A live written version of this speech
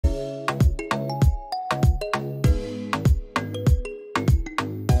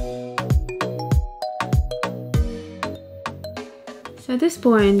So at this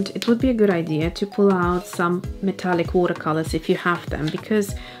point, it would be a good idea to pull out some metallic watercolors if you have them,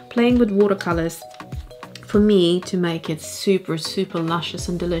 because playing with watercolors, for me, to make it super, super luscious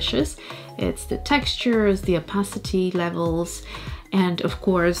and delicious, it's the textures, the opacity levels, and of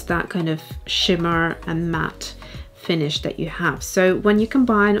course that kind of shimmer and matte finish that you have. So when you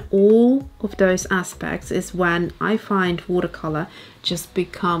combine all of those aspects is when I find watercolor just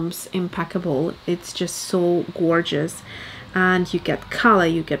becomes impeccable. It's just so gorgeous, and you get color,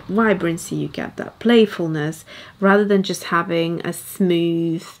 you get vibrancy, you get that playfulness, rather than just having a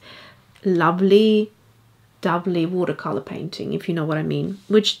smooth, lovely watercolor painting, if you know what I mean.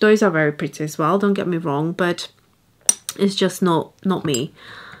 Which those are very pretty as well, don't get me wrong, but it's just not me.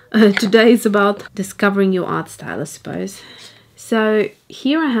 Today is about discovering your art style, I suppose. So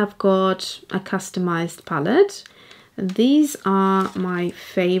here I have got a customized palette. These are my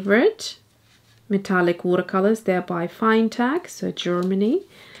favorite metallic watercolors. They're by Finetag, so Germany,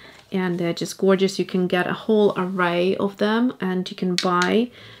 and they're just gorgeous. You can get a whole array of them, and you can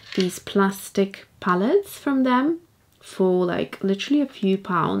buy these plastic palettes from them for like literally a few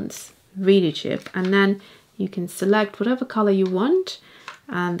pounds, really cheap, and then you can select whatever color you want.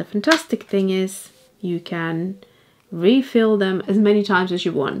 And the fantastic thing is you can refill them as many times as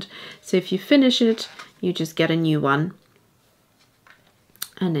you want. So if you finish it, you just get a new one,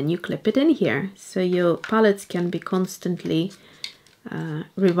 and then you clip it in here, so your palettes can be constantly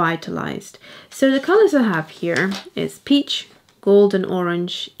revitalized. So the colors I have here is peach, golden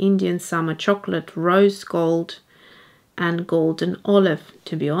orange, Indian summer, chocolate, rose gold, and golden olive.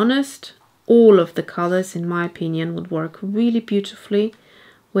 To be honest, all of the colors, in my opinion, would work really beautifully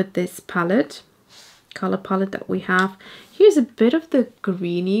with this palette, color palette that we have. Here's a bit of the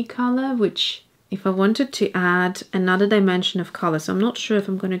greeny color, which if I wanted to add another dimension of color, so I'm not sure if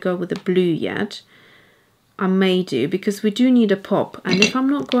I'm going to go with the blue yet. I may do, because we do need a pop, and if I'm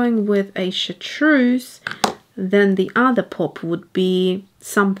not going with a chartreuse, then the other pop would be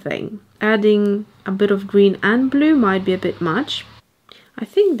something. Adding a bit of green and blue might be a bit much. I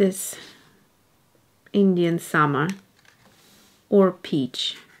think this Indian summer or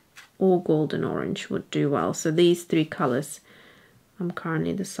peach or golden orange would do well. So these three colors I'm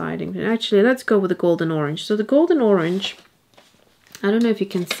currently deciding. Actually, let's go with the golden orange. So the golden orange, I don't know if you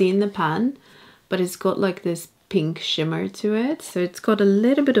can see in the pan, but it's got like this pink shimmer to it. So it's got a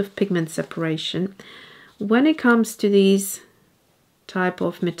little bit of pigment separation. When it comes to these type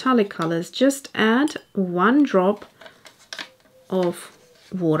of metallic colors, just add 1 drop of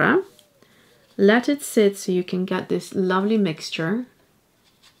water. Let it sit so you can get this lovely mixture.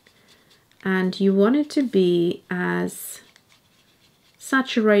 And you want it to be as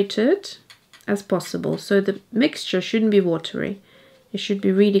saturated as possible. So the mixture shouldn't be watery. It should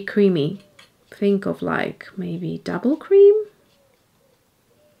be really creamy. Think of like maybe double cream.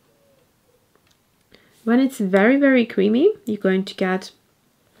 When it's very, very creamy, you're going to get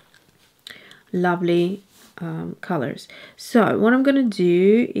lovely colors. So what I'm going to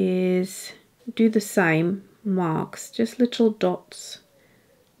do is do the same marks, just little dots,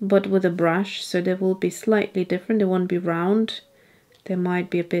 but with a brush. So they will be slightly different. They won't be round. They might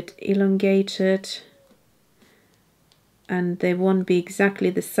be a bit elongated, and they won't be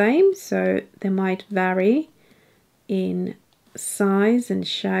exactly the same. So they might vary in size and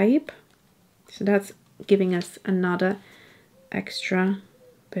shape. So that's giving us another extra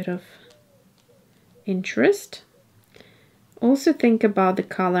bit of interest. Also think about the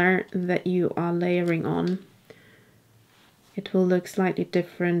color that you are layering on. It will look slightly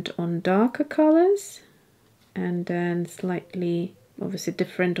different on darker colors, and then slightly obviously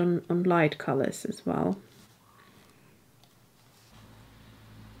different on light colors as well.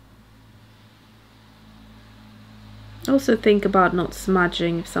 Also think about not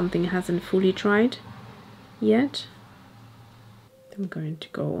smudging if something hasn't fully dried yet. I'm going to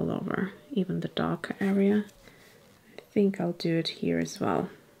go all over, even the darker area. I think I'll do it here as well.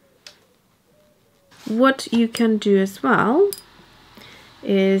 What you can do as well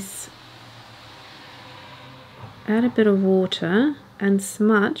is add a bit of water and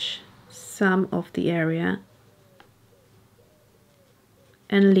smudge some of the area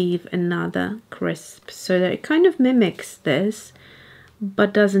and leave another crisp, so that it kind of mimics this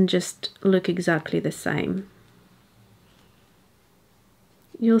but doesn't just look exactly the same.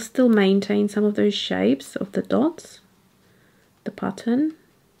 You'll still maintain some of those shapes of the dots, the pattern.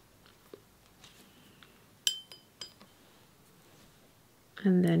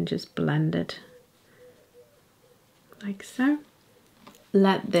 And then just blend it like so.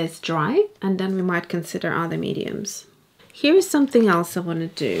 Let this dry, and then we might consider other mediums. Here is something else I want to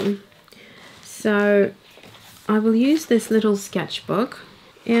do. So I will use this little sketchbook,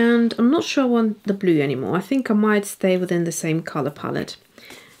 and I'm not sure I want the blue anymore. I think I might stay within the same color palette.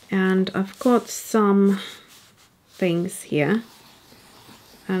 And I've got some things here,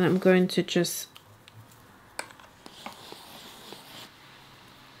 and I'm going to just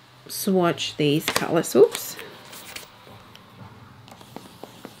swatch these colors. Oops.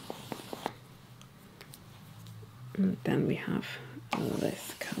 And then we have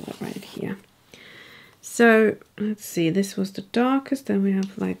this color right here. So let's see, this was the darkest, then we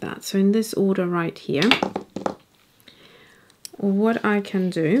have like that. So in this order right here, what I can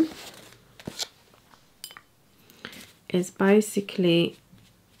do is basically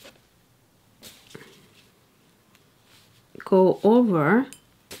go over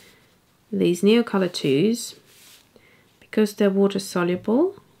these Neocolor IIs. Because they're water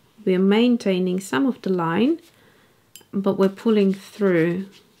soluble, we're maintaining some of the line, but we're pulling through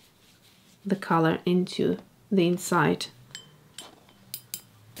the color into the inside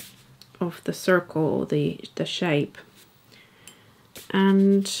of the circle or the shape.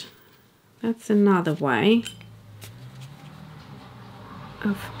 And that's another way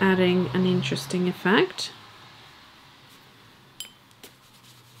of adding an interesting effect.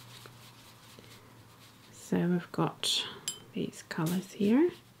 So we've got these colors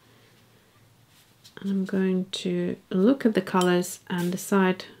here. And I'm going to look at the colors and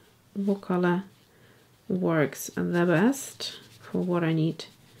decide what color works the best for what I need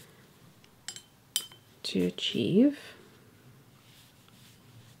to achieve.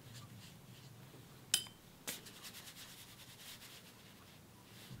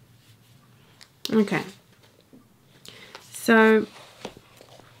 Okay, so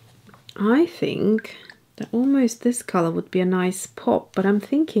I think that almost this color would be a nice pop, but I'm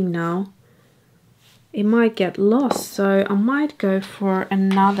thinking now it might get lost, so I might go for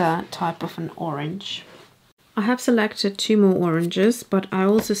another type of an orange. I have selected 2 more oranges, but I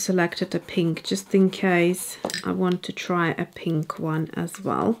also selected a pink just in case I want to try a pink one as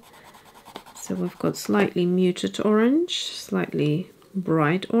well. So we've got slightly muted orange, slightly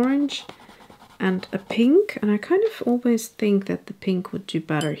bright orange, and a pink, and I kind of always think that the pink would do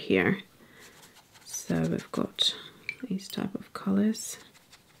better here. So we've got these type of colors.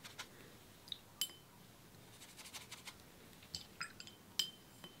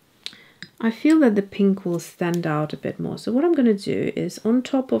 I feel that the pink will stand out a bit more. So what I'm going to do is on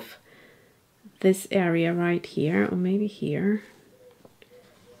top of this area right here, or maybe here,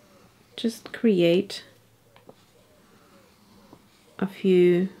 just create a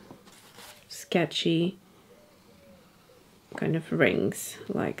few sketchy kind of rings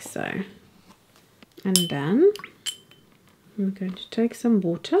like so. And then I'm going to take some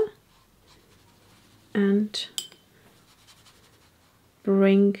water and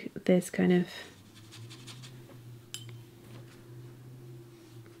bring this kind of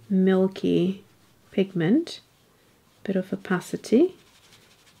milky pigment, bit of opacity,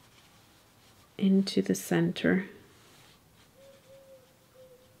 into the center.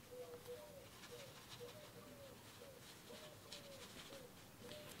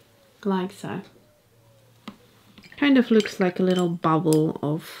 Like so. Kind of looks like a little bubble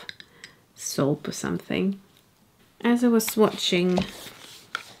of soap or something. As I was swatching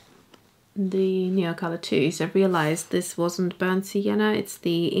the Neocolor IIs, I realized this wasn't burnt sienna, it's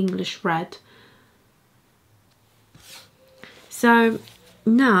the English red. So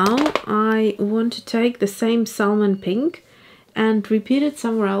now I want to take the same salmon pink and repeat it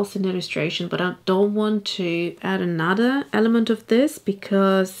somewhere else in the illustration, but I don't want to add another element of this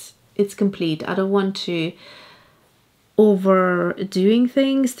because it's complete. I don't want to overdoing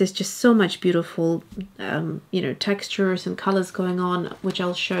things. There's just so much beautiful you know, textures and colors going on, which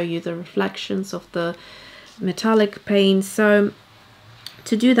I'll show you the reflections of the metallic paint. So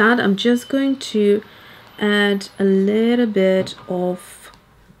to do that, I'm just going to add a little bit of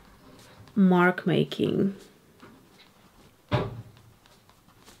mark making.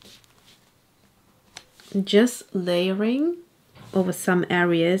 Just layering over some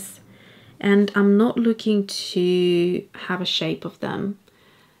areas, and I'm not looking to have a shape of them.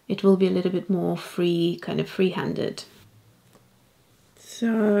 It will be a little bit more free, kind of free-handed.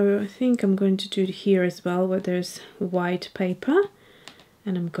 So I think I'm going to do it here as well, where there's white paper,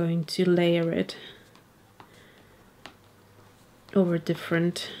 and I'm going to layer it over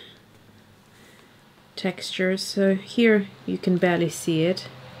different textures. So here you can barely see it,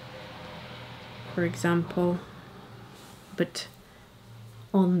 for example, but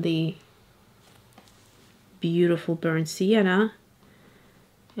on the beautiful burnt sienna,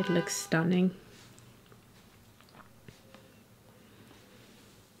 it looks stunning.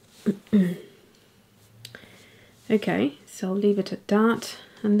 Okay, so I'll leave it at that,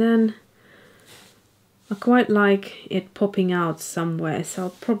 and then I quite like it popping out somewhere, so I'll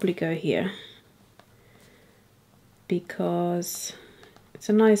probably go here because it's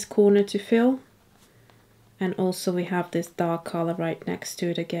a nice corner to fill, and also we have this dark color right next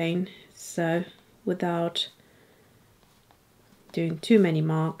to it again, so without doing too many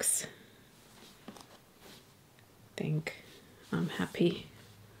marks, I think I'm happy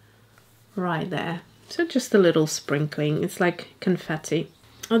right there. So just a little sprinkling, it's like confetti.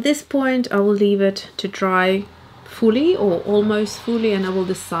 At this point I will leave it to dry fully or almost fully, and I will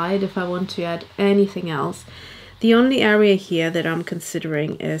decide if I want to add anything else. The only area here that I'm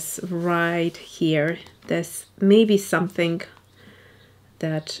considering is right here. There's maybe something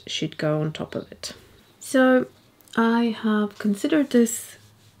that should go on top of it. So I have considered this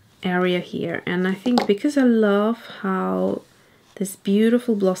area here, and I think because I love how this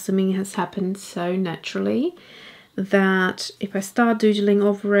beautiful blossoming has happened so naturally, that if I start doodling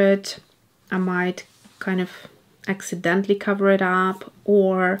over it, I might kind of accidentally cover it up,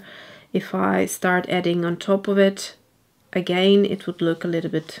 or if I start adding on top of it, again, it would look a little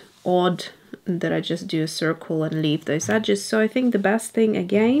bit odd that I just do a circle and leave those edges. So I think the best thing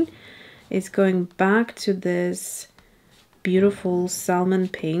again is going back to this beautiful salmon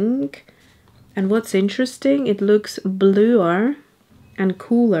pink. And what's interesting, it looks bluer and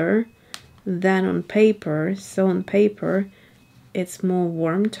cooler than on paper. So on paper it's more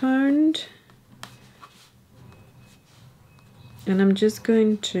warm toned, and I'm just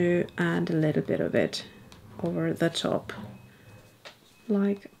going to add a little bit of it over the top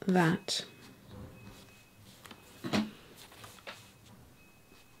like that.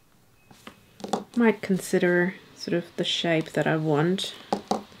 Might consider sort of the shape that I want,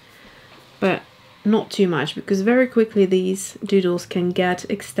 but not too much, because very quickly these doodles can get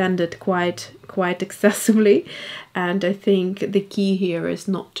extended quite excessively, and I think the key here is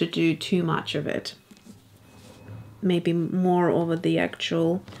not to do too much of it. Maybe more over the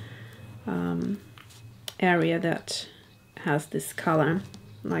actual area that has this color,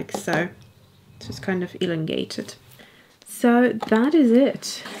 like so. So it's kind of elongated. So that is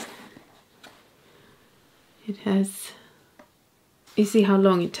it. It has, you see how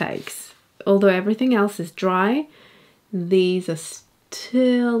long it takes. Although everything else is dry, these are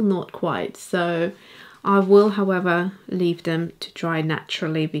still not quite. So I will, however, leave them to dry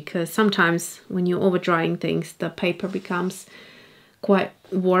naturally, because sometimes when you're over drying things, the paper becomes quite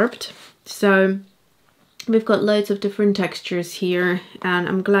warped. So we've got loads of different textures here, and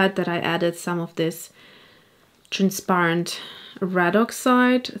I'm glad that I added some of this transparent red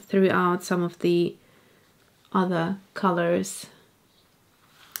oxide throughout some of the other colors.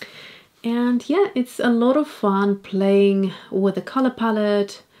 And yeah, it's a lot of fun playing with the color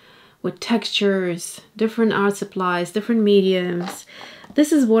palette, with textures, different art supplies, different mediums.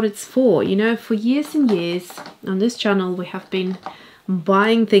 This is what it's for, you know. For years and years on this channel we have been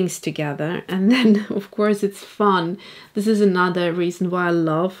buying things together, and then of course it's fun. This is another reason why I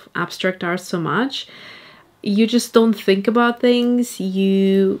love abstract art so much. You just don't think about things,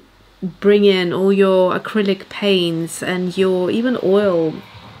 you bring in all your acrylic paints and your even oil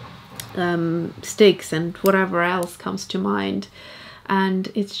sticks and whatever else comes to mind, and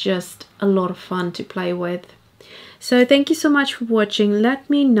it's just a lot of fun to play with. So thank you so much for watching. Let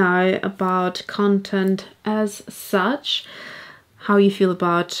me know about content as such, how you feel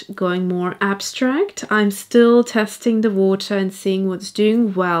about going more abstract. I'm still testing the water and seeing what's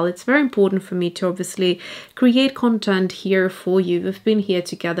doing well. It's very important for me to obviously create content here for you. We've been here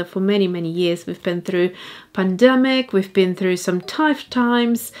together for many years. We've been through pandemic, we've been through some tough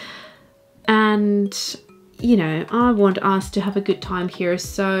times, and you know, I want us to have a good time here.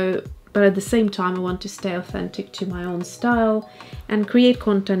 So but at the same time I want to stay authentic to my own style and create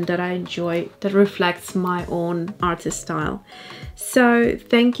content that I enjoy, that reflects my own artist style. So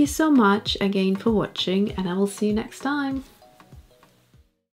thank you so much again for watching, and I will see you next time.